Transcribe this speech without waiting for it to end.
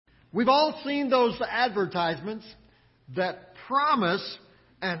We've all seen those advertisements that promise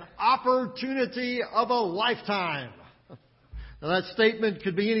an opportunity of a lifetime. Now, that statement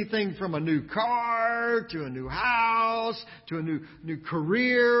could be anything from a new car to a new house to a new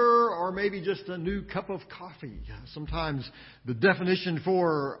career, or maybe just a new cup of coffee. Sometimes the definition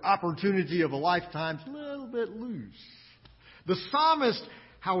for opportunity of a lifetime is a little bit loose. The psalmist,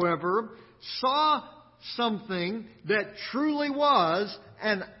 however, saw something that truly was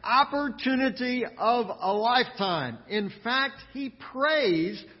an opportunity of a lifetime. In fact, he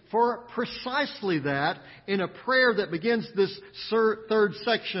prays for precisely that in a prayer that begins this third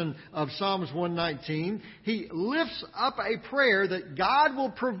section of Psalms 119. He lifts up a prayer that God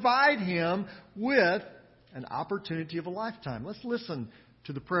will provide him with an opportunity of a lifetime. Let's listen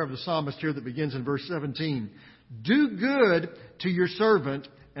to the prayer of the psalmist here that begins in verse 17. Do good to your servant,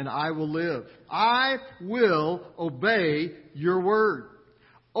 and I will live. I will obey your word.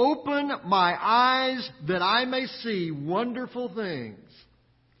 Open my eyes that I may see wonderful things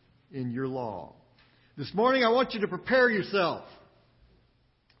in your law. This morning I want you to prepare yourself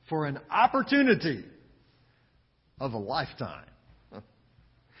for an opportunity of a lifetime.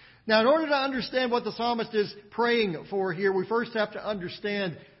 Now, in order to understand what the psalmist is praying for here, we first have to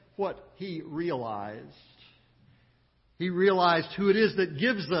understand what he realized. He realized who it is that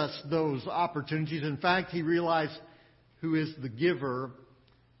gives us those opportunities. In fact, he realized who is the giver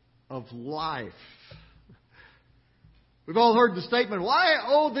of life. We've all heard the statement, well, I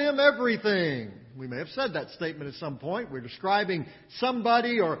owe them everything. We may have said that statement at some point. We're describing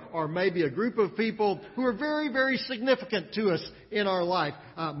somebody or maybe a group of people who are very, very significant to us in our life.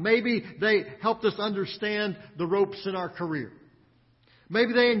 Maybe they helped us understand the ropes in our career.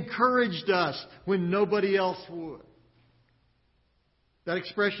 Maybe they encouraged us when nobody else would. That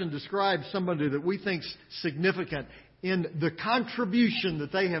expression describes somebody that we think is significant in the contribution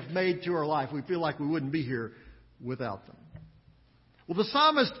that they have made to our life. We feel like we wouldn't be here without them. Well, the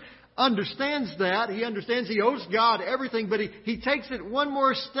psalmist understands that. He understands he owes God everything, but he takes it one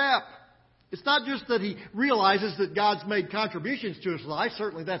more step. It's not just that he realizes that God's made contributions to his life.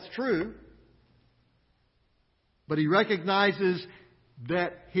 Certainly that's true. But he recognizes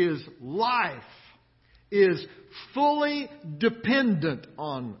that his life is fully dependent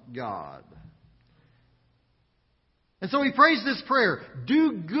on God. And so he prays this prayer,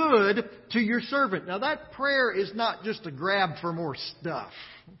 do good to your servant. Now that prayer is not just a grab for more stuff.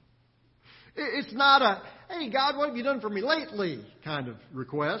 It's not a, hey God, what have you done for me lately kind of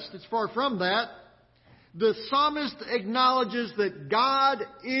request. It's far from that. The psalmist acknowledges that God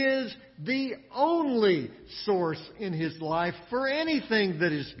is the only source in his life for anything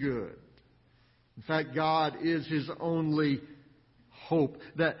that is good. In fact, God is his only hope.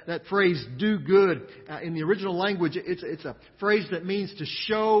 That phrase, do good, in the original language, it's a phrase that means to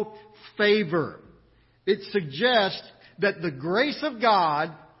show favor. It suggests that the grace of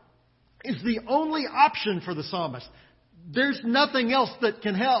God is the only option for the psalmist. There's nothing else that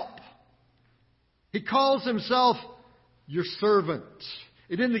can help. He calls himself your servant.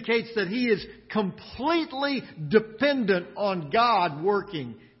 It indicates that he is completely dependent on God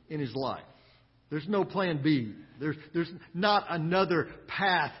working in his life. There's no plan B. There's not another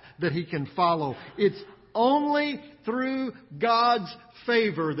path that he can follow. It's only through God's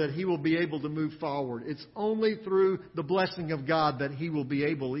favor that he will be able to move forward. It's only through the blessing of God that he will be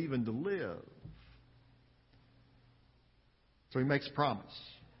able even to live. So he makes a promise.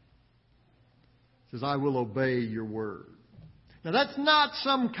 He says, I will obey your word. Now that's not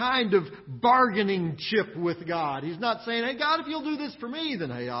some kind of bargaining chip with God. He's not saying, hey God, if you'll do this for me, then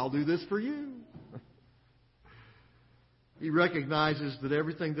hey, I'll do this for you. He recognizes that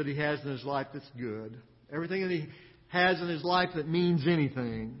everything that he has in his life that's good, everything that he has in his life that means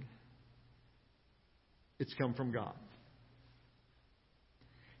anything, it's come from God.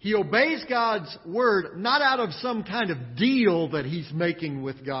 He obeys God's word not out of some kind of deal that he's making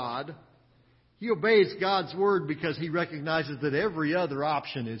with God. He obeys God's word because he recognizes that every other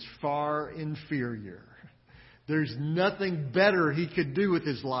option is far inferior. There's nothing better he could do with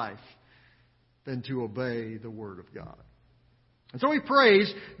his life than to obey the word of God. And so he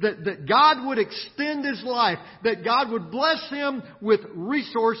prays that God would extend his life, that God would bless him with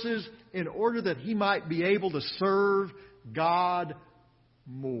resources in order that he might be able to serve God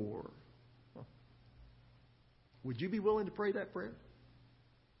more. Would you be willing to pray that prayer?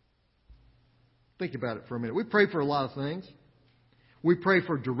 Think about it for a minute. We pray for a lot of things. We pray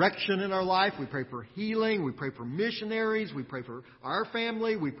for direction in our life. We pray for healing. We pray for missionaries. We pray for our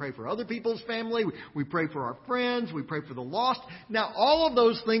family. We pray for other people's family. We pray for our friends. We pray for the lost. Now, all of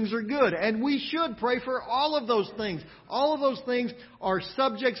those things are good, and we should pray for all of those things. All of those things are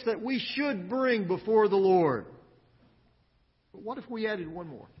subjects that we should bring before the Lord. But what if we added one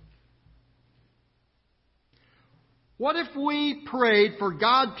more? What if we prayed for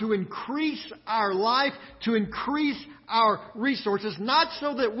God to increase our life, to increase our resources, not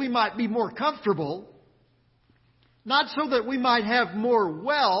so that we might be more comfortable, not so that we might have more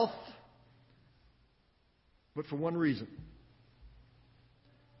wealth, but for one reason: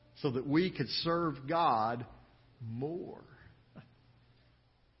 so that we could serve God more?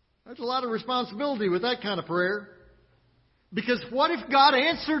 There's a lot of responsibility with that kind of prayer. Because what if God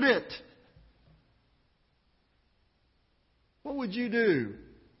answered it? What would you do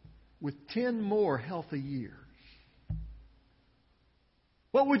with 10 more healthy years?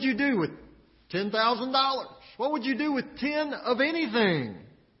 What would you do with $10,000? What would you do with 10 of anything?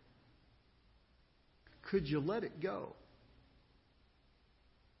 Could you let it go?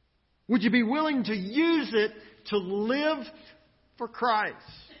 Would you be willing to use it to live for Christ?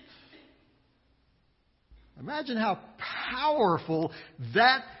 Imagine how powerful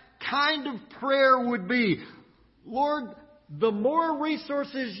that kind of prayer would be. Lord, the more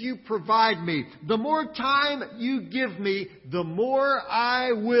resources you provide me, the more time you give me, the more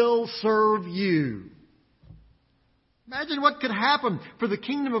I will serve you. Imagine what could happen for the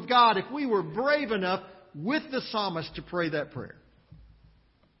kingdom of God if we were brave enough with the psalmist to pray that prayer.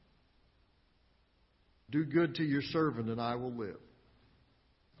 Do good to your servant and I will live.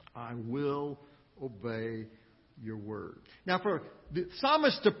 I will obey your word. Now, for the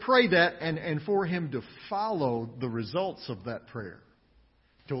psalmist to pray that and for him to follow the results of that prayer,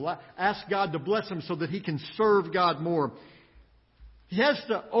 to ask God to bless him so that he can serve God more, he has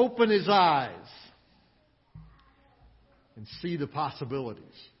to open his eyes and see the possibilities.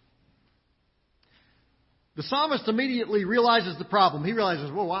 The psalmist immediately realizes the problem. He realizes,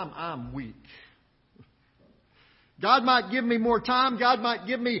 whoa, I'm weak. God might give me more time. God might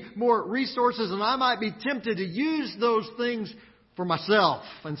give me more resources, and I might be tempted to use those things for myself.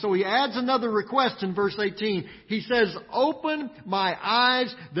 And so he adds another request in verse 18. He says, open my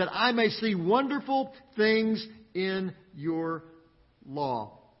eyes that I may see wonderful things in your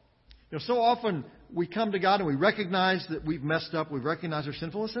law. You know, so often we come to God and we recognize that we've messed up. We recognize our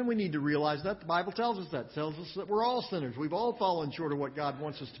sinfulness, and we need to realize that. The Bible tells us that. It tells us that we're all sinners. We've all fallen short of what God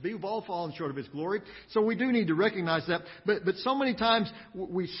wants us to be. We've all fallen short of His glory. So we do need to recognize that. But so many times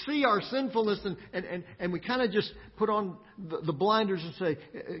we see our sinfulness and we kind of just put on the blinders and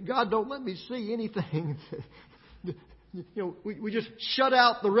say, God, don't let me see anything. You know, we just shut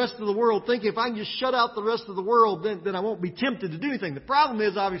out the rest of the world, thinking if I can just shut out the rest of the world, then I won't be tempted to do anything. The problem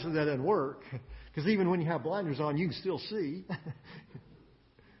is, obviously, that doesn't work. Because even when you have blinders on, you can still see.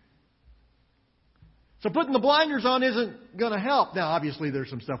 So putting the blinders on isn't going to help. Now, obviously, there's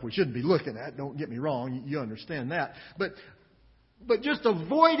some stuff we shouldn't be looking at. Don't get me wrong. You understand that. But just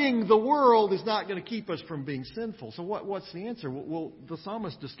avoiding the world is not going to keep us from being sinful. So what's the answer? Well, the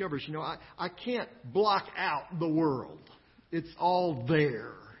psalmist discovers, I can't block out the world. It's all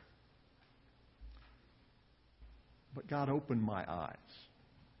there. But God opened my eyes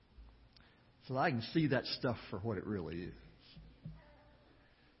so that I can see that stuff for what it really is.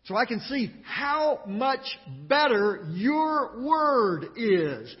 So I can see how much better your word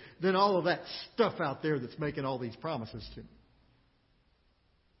is than all of that stuff out there that's making all these promises to me.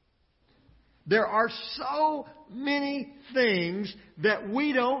 There are so many things that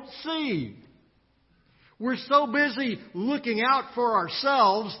we don't see. We're so busy looking out for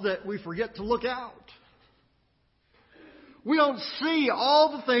ourselves that we forget to look out. We don't see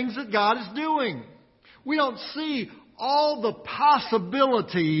all the things that God is doing. We don't see all the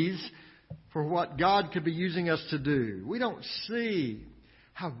possibilities for what God could be using us to do. We don't see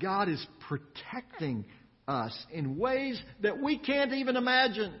how God is protecting us in ways that we can't even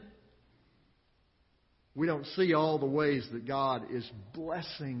imagine. We don't see all the ways that God is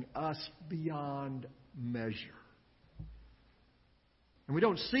blessing us beyond measure. And we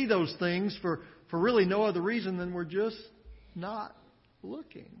don't see those things for really no other reason than we're just not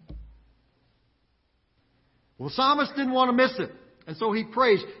looking. Well, the psalmist didn't want to miss it. And so he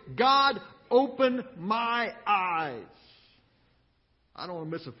prays, God, open my eyes. I don't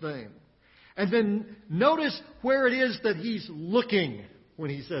want to miss a thing. And then notice where it is that he's looking when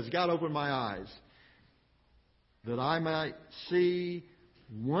he says, God, open my eyes, that I might see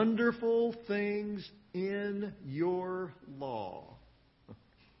wonderful things in your law.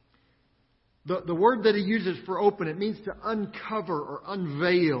 The word that he uses for open, it means to uncover or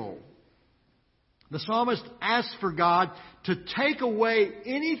unveil. The psalmist asks for God to take away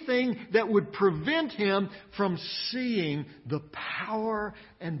anything that would prevent him from seeing the power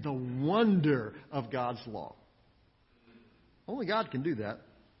and the wonder of God's law. Only God can do that.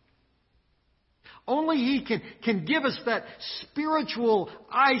 Only He can give us that spiritual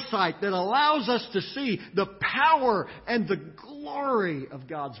eyesight that allows us to see the power and the glory of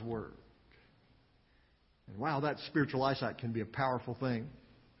God's Word. And wow, that spiritual eyesight can be a powerful thing.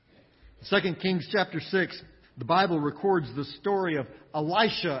 2 Kings chapter 6, the Bible records the story of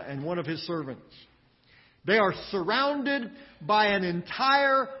Elisha and one of his servants. They are surrounded by an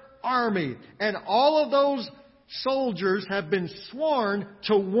entire army, and all of those soldiers have been sworn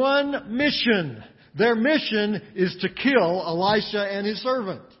to one mission. Their mission is to kill Elisha and his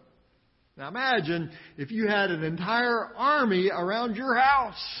servant. Now imagine if you had an entire army around your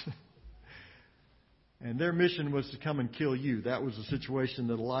house. And their mission was to come and kill you. That was the situation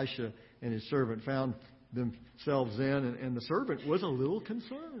that Elisha and his servant found themselves in. And the servant was a little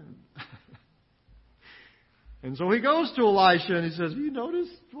concerned. And so he goes to Elisha and he says, "You notice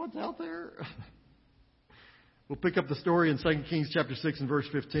what's out there?" We'll pick up the story in 2 Kings chapter 6 and verse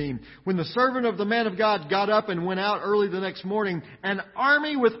 15. When the servant of the man of God got up and went out early the next morning, an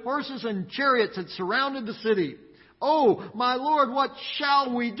army with horses and chariots had surrounded the city. "Oh, my Lord, what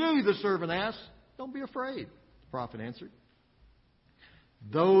shall we do?" the servant asked. "Don't be afraid," the prophet answered.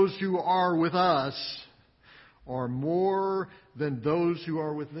 "Those who are with us are more than those who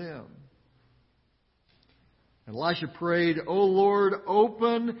are with them." And Elisha prayed, "O Lord,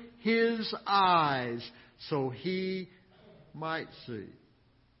 open his eyes so he might see."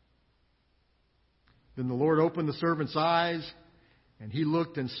 Then the Lord opened the servant's eyes, and he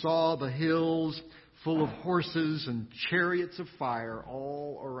looked and saw the hills full of horses and chariots of fire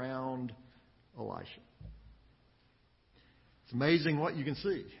all around Elisha. It's amazing what you can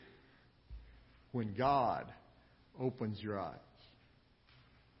see when God opens your eyes.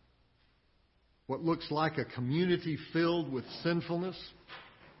 What looks like a community filled with sinfulness,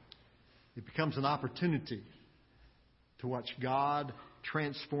 it becomes an opportunity to watch God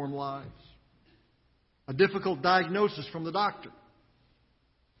transform lives. A difficult diagnosis from the doctor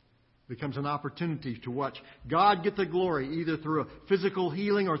becomes an opportunity to watch God get the glory, either through a physical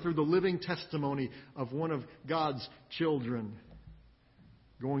healing or through the living testimony of one of God's children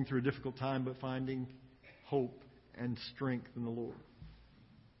going through a difficult time but finding hope and strength in the Lord.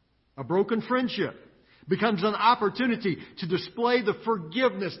 A broken friendship becomes an opportunity to display the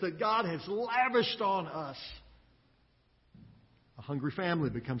forgiveness that God has lavished on us. A hungry family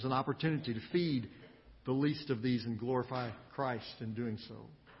becomes an opportunity to feed the least of these and glorify Christ in doing so.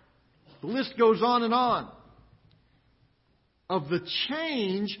 The list goes on of the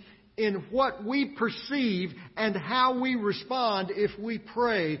change in what we perceive and how we respond if we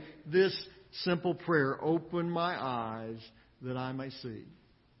pray this simple prayer: "Open my eyes that I may see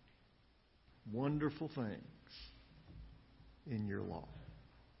wonderful things in your law."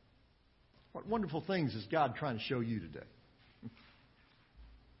 What wonderful things is God trying to show you today?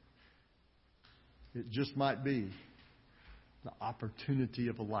 It just might be the opportunity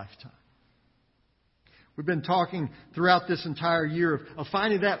of a lifetime. We've been talking throughout this entire year of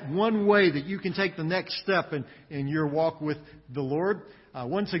finding that one way that you can take the next step in your walk with the Lord.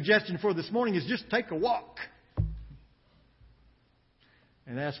 One suggestion for this morning is just take a walk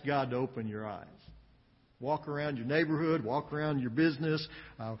and ask God to open your eyes. Walk around your neighborhood, walk around your business,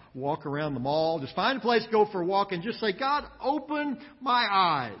 walk around the mall. Just find a place, go for a walk, and just say, "God, open my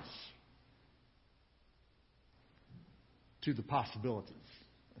eyes to the possibilities."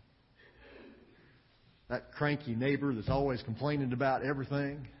 That cranky neighbor that's always complaining about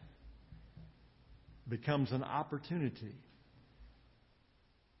everything becomes an opportunity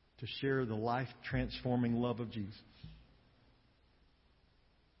to share the life-transforming love of Jesus.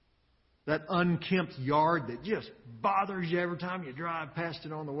 That unkempt yard that just bothers you every time you drive past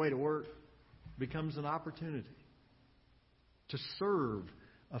it on the way to work becomes an opportunity to serve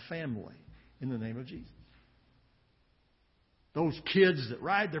a family in the name of Jesus. Those kids that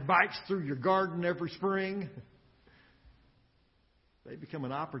ride their bikes through your garden every spring, they become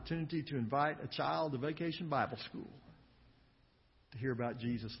an opportunity to invite a child to Vacation Bible School to hear about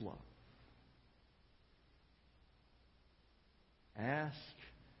Jesus' love. Ask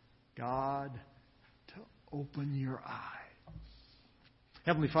God to open your eyes.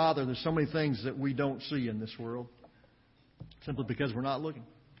 Heavenly Father, there's so many things that we don't see in this world simply because we're not looking.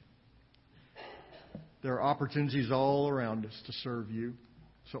 There are opportunities all around us to serve you.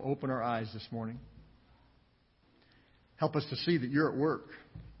 So open our eyes this morning. Help us to see that you're at work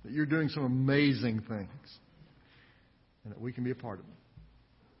that you're doing some amazing things, and that we can be a part of them.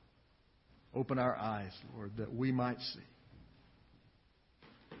 Open our eyes, Lord, that we might see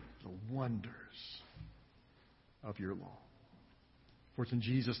the wonders of your law. For it's in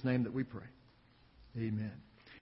Jesus' name that we pray. Amen.